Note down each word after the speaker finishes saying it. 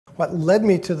What led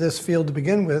me to this field to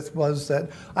begin with was that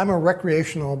I'm a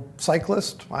recreational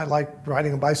cyclist. I like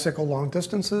riding a bicycle long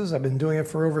distances. I've been doing it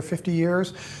for over 50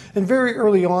 years. And very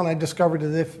early on, I discovered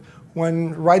that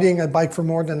when riding a bike for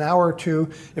more than an hour or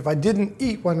two, if I didn't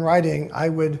eat when riding, I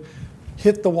would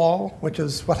hit the wall, which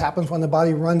is what happens when the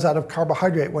body runs out of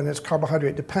carbohydrate, when it's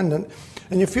carbohydrate dependent,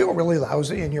 and you feel really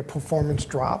lousy and your performance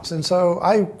drops. And so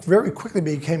I very quickly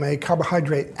became a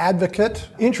carbohydrate advocate.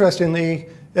 Interestingly,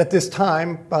 at this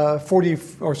time, 40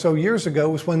 or so years ago,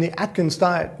 was when the Atkins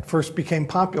diet first became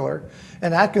popular.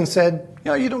 And Atkins said,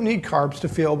 you don't need carbs to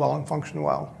feel well and function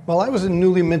well. Well, I was a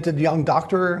newly minted young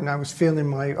doctor, and I was feeling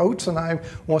my oats, and I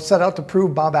set out to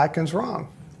prove Bob Atkins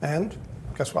wrong. And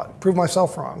guess what? Proved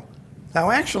myself wrong. Now,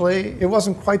 actually, it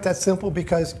wasn't quite that simple,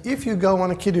 because if you go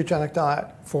on a ketogenic diet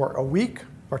for a week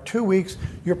or 2 weeks,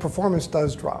 your performance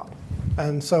does drop.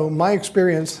 And so my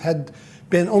experience had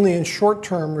been only in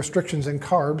short-term restrictions in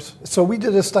carbs. So we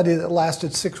did a study that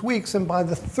lasted 6 weeks, and by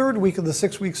the third week of the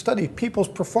 6-week study, people's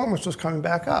performance was coming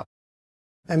back up.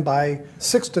 And by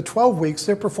 6 to 12 weeks,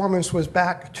 their performance was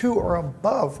back to or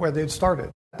above where they'd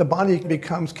started. The body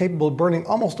becomes capable of burning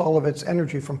almost all of its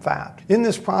energy from fat. In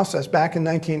this process, back in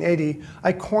 1980,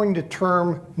 I coined the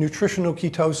term nutritional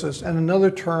ketosis and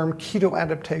another term, keto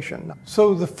adaptation.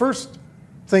 So the first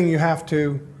thing you have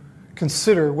to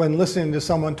consider when listening to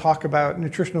someone talk about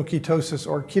nutritional ketosis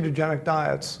or ketogenic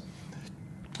diets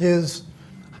is,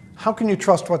 how can you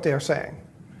trust what they are saying?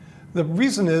 The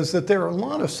reason is that there are a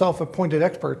lot of self-appointed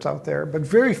experts out there, but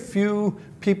very few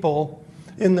people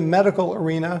in the medical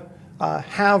arena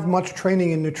have much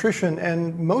training in nutrition,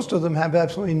 and most of them have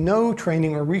absolutely no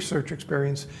training or research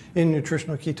experience in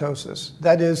nutritional ketosis.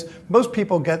 That is, most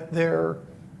people get their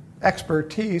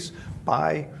expertise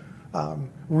by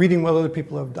reading what other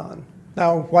people have done.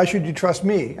 Now, why should you trust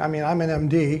me? I mean, I'm an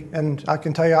MD, and I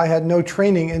can tell you I had no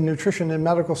training in nutrition in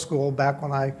medical school back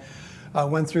when I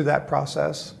went through that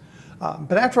process.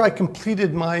 But after I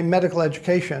completed my medical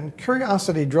education,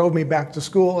 curiosity drove me back to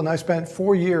school, and I spent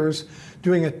 4 years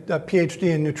doing a PhD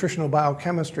in nutritional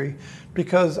biochemistry,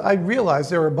 because I realized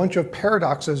there were a bunch of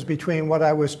paradoxes between what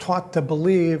I was taught to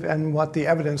believe and what the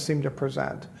evidence seemed to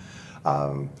present.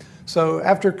 So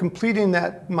after completing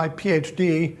my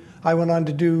PhD, I went on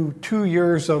to do 2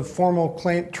 years of formal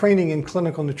training in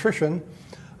clinical nutrition.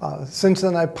 Since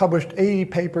then, I've published 80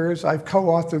 papers. I've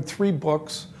co-authored 3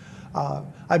 books.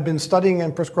 I've been studying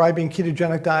and prescribing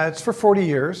ketogenic diets for 40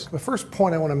 years. The first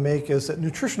point I want to make is that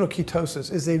nutritional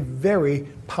ketosis is a very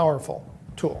powerful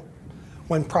tool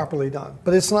when properly done.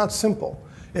 But it's not simple.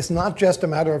 It's not just a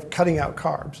matter of cutting out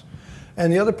carbs.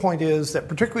 And the other point is that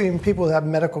particularly in people who have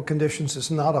medical conditions,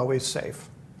 it's not always safe.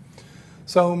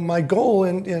 So my goal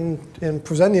in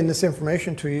presenting this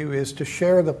information to you is to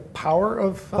share the power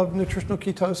of nutritional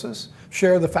ketosis,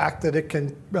 share the fact that it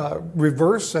can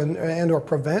reverse and or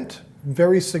prevent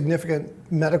very significant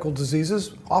medical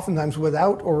diseases, oftentimes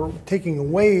without or taking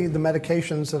away the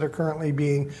medications that are currently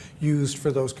being used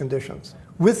for those conditions.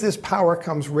 With this power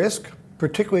comes risk,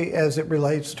 particularly as it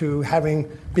relates to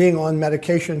being on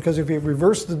medication, because if you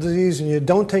reverse the disease and you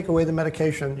don't take away the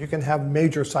medication, you can have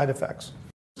major side effects.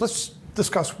 Let's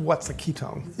discuss what's a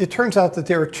ketone. It turns out that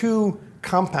there are 2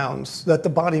 compounds that the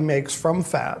body makes from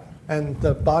fat, and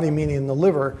the body, meaning the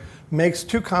liver, makes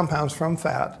 2 compounds from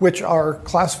fat, which are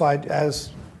classified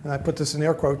as, and I put this in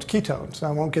air quotes, ketones.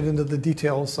 I won't get into the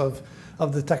details of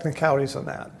the technicalities on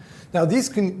that. Now, these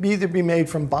can either be made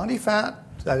from body fat,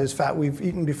 that is fat we've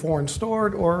eaten before and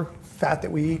stored, or fat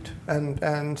that we eat and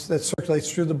that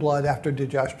circulates through the blood after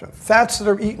digestion. Fats that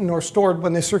are eaten or stored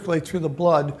when they circulate through the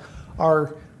blood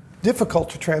are difficult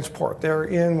to transport. They're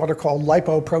in what are called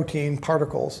lipoprotein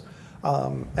particles.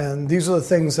 And these are the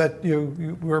things that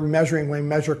we're measuring when we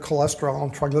measure cholesterol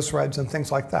and triglycerides and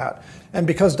things like that. And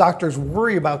because doctors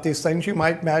worry about these things, you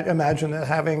might imagine that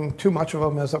having too much of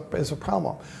them is a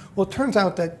problem. Well, it turns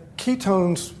out that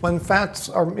ketones, when fats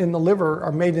are in the liver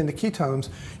are made into ketones,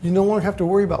 you no longer have to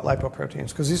worry about lipoproteins,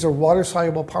 because these are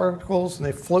water-soluble particles, and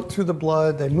they float through the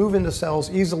blood, they move into cells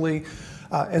easily,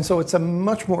 and so it's a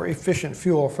much more efficient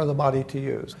fuel for the body to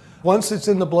use. Once it's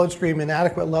in the bloodstream in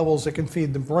adequate levels, it can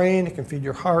feed the brain, it can feed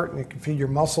your heart, and it can feed your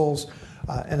muscles.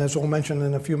 And as we'll mention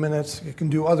in a few minutes, it can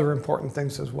do other important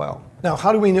things as well. Now,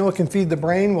 how do we know it can feed the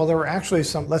brain? Well, there were actually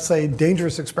some, let's say,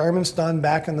 dangerous experiments done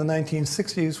back in the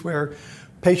 1960s where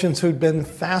patients who'd been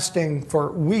fasting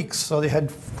for weeks, so they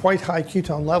had quite high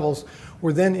ketone levels,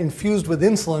 were then infused with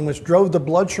insulin, which drove the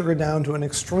blood sugar down to an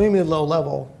extremely low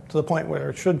level, to the point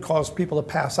where it should cause people to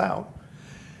pass out.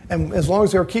 And as long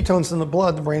as there are ketones in the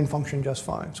blood, the brain functions just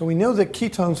fine. So we know that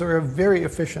ketones are a very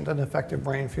efficient and effective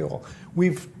brain fuel.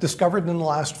 We've discovered in the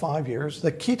last 5 years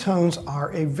that ketones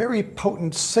are a very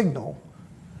potent signal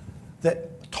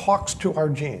that talks to our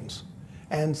genes.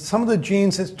 And some of the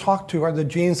genes that talk to are the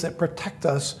genes that protect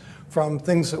us from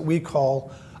things that we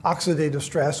call oxidative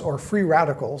stress or free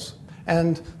radicals.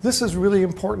 And this is really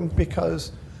important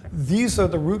because these are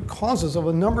the root causes of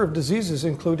a number of diseases,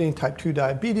 including type 2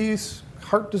 diabetes,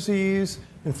 heart disease,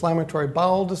 inflammatory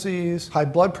bowel disease, high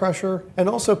blood pressure, and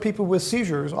also people with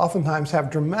seizures oftentimes have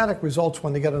dramatic results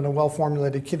when they get on a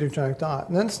well-formulated ketogenic diet.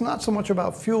 And then it's not so much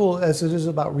about fuel as it is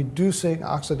about reducing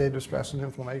oxidative stress and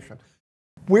inflammation.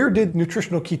 Where did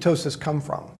nutritional ketosis come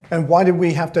from? And why did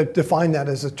we have to define that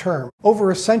as a term? Over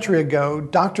a century ago,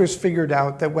 doctors figured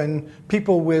out that when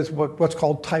people with what's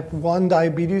called type 1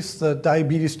 diabetes, the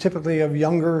diabetes typically of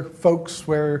younger folks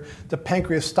where the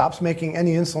pancreas stops making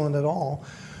any insulin at all,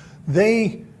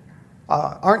 they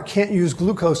can't use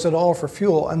glucose at all for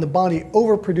fuel, and the body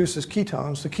overproduces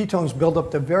ketones. The ketones build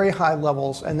up to very high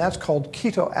levels, and that's called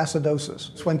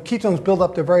ketoacidosis. So when ketones build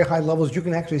up to very high levels, you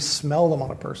can actually smell them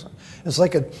on a person. It's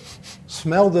like a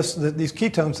smell these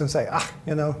ketones and say,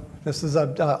 this is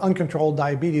uncontrolled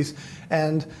diabetes,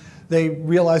 and they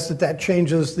realize that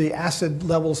changes the acid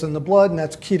levels in the blood, and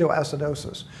that's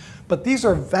ketoacidosis. But these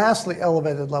are vastly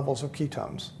elevated levels of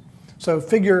ketones. So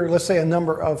figure, let's say, a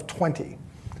number of 20.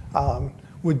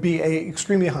 Would be an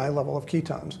extremely high level of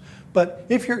ketones. But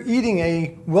if you're eating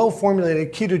a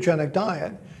well-formulated ketogenic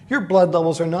diet, your blood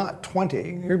levels are not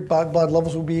 20. Your blood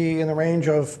levels will be in the range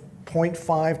of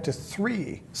 0.5 to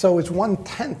 3. So it's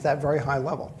 1/10 that very high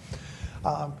level.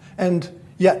 And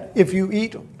yet, if you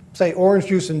eat, say, orange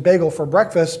juice and bagel for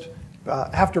breakfast,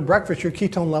 after breakfast, your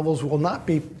ketone levels will not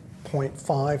be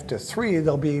 0.5 to 3.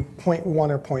 They'll be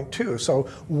 0.1 or 0.2. So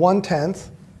 1/10.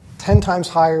 10 times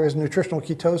higher is nutritional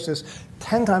ketosis,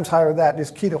 10 times higher than that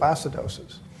is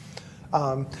ketoacidosis.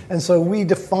 And so we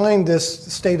define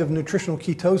this state of nutritional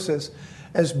ketosis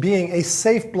as being a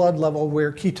safe blood level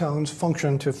where ketones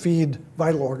function to feed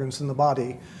vital organs in the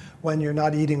body when you're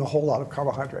not eating a whole lot of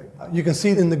carbohydrate. You can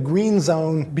see in the green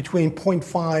zone between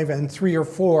 0.5 and 3 or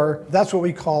 4, that's what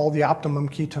we call the optimum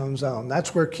ketone zone.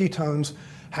 That's where ketones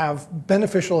have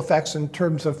beneficial effects in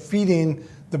terms of feeding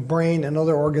the brain and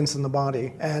other organs in the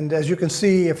body. And as you can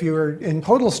see, if you're in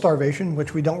total starvation,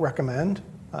 which we don't recommend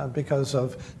because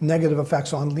of negative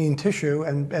effects on lean tissue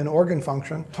and organ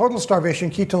function, total starvation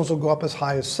ketones will go up as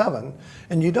high as 7,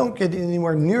 and you don't get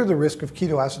anywhere near the risk of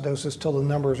ketoacidosis till the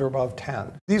numbers are above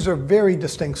 10. These are very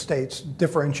distinct states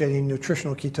differentiating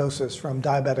nutritional ketosis from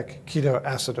diabetic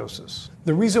ketoacidosis.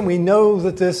 The reason we know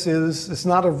that this is, it's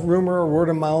not a rumor or word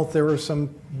of mouth, there are some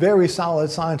very solid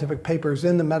scientific papers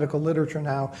in the medical literature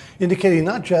now indicating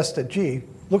not just that, gee,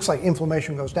 looks like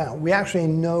inflammation goes down. We actually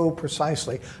know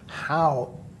precisely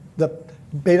how the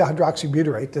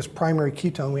beta-hydroxybutyrate, this primary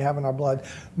ketone we have in our blood,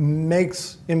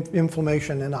 makes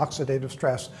inflammation and oxidative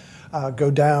stress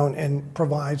go down and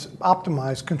provides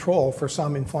optimized control for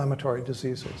some inflammatory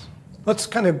diseases. Let's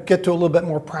kind of get to a little bit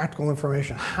more practical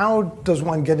information. How does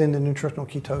one get into nutritional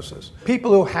ketosis?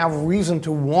 People who have reason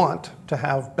to want to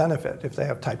have benefit, if they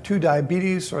have type 2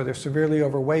 diabetes or they're severely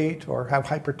overweight or have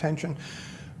hypertension,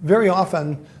 very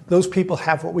often those people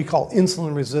have what we call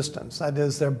insulin resistance. That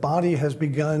is, their body has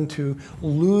begun to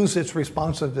lose its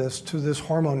responsiveness to this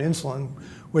hormone insulin,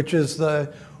 which is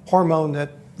the hormone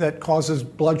that causes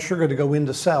blood sugar to go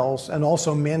into cells and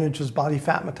also manages body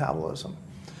fat metabolism.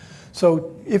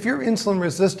 So if you're insulin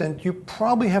resistant, you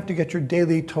probably have to get your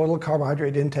daily total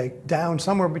carbohydrate intake down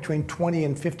somewhere between 20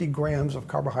 and 50 grams of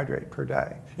carbohydrate per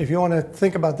day. If you want to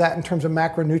think about that in terms of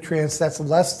macronutrients, that's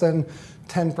less than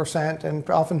 10% and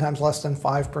oftentimes less than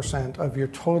 5% of your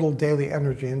total daily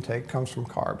energy intake comes from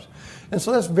carbs. And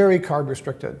so that's very carb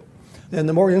restricted. And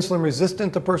the more insulin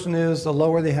resistant the person is, the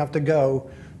lower they have to go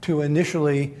to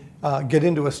initially get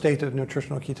into a state of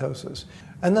nutritional ketosis.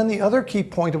 And then the other key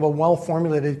point of a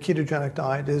well-formulated ketogenic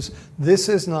diet is this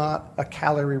is not a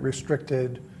calorie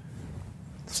restricted,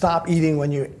 stop eating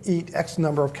when you eat X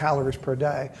number of calories per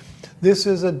day. This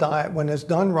is a diet, when it's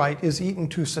done right, is eaten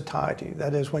to satiety.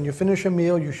 That is, when you finish a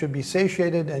meal, you should be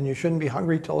satiated and you shouldn't be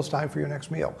hungry till it's time for your next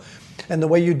meal. And the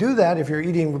way you do that, if you're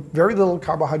eating very little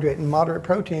carbohydrate and moderate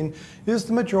protein, is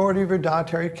the majority of your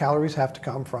dietary calories have to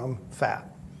come from fat.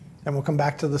 And we'll come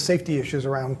back to the safety issues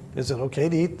around, is it okay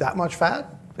to eat that much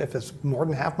fat if it's more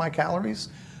than half my calories?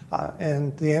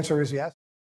 And the answer is yes.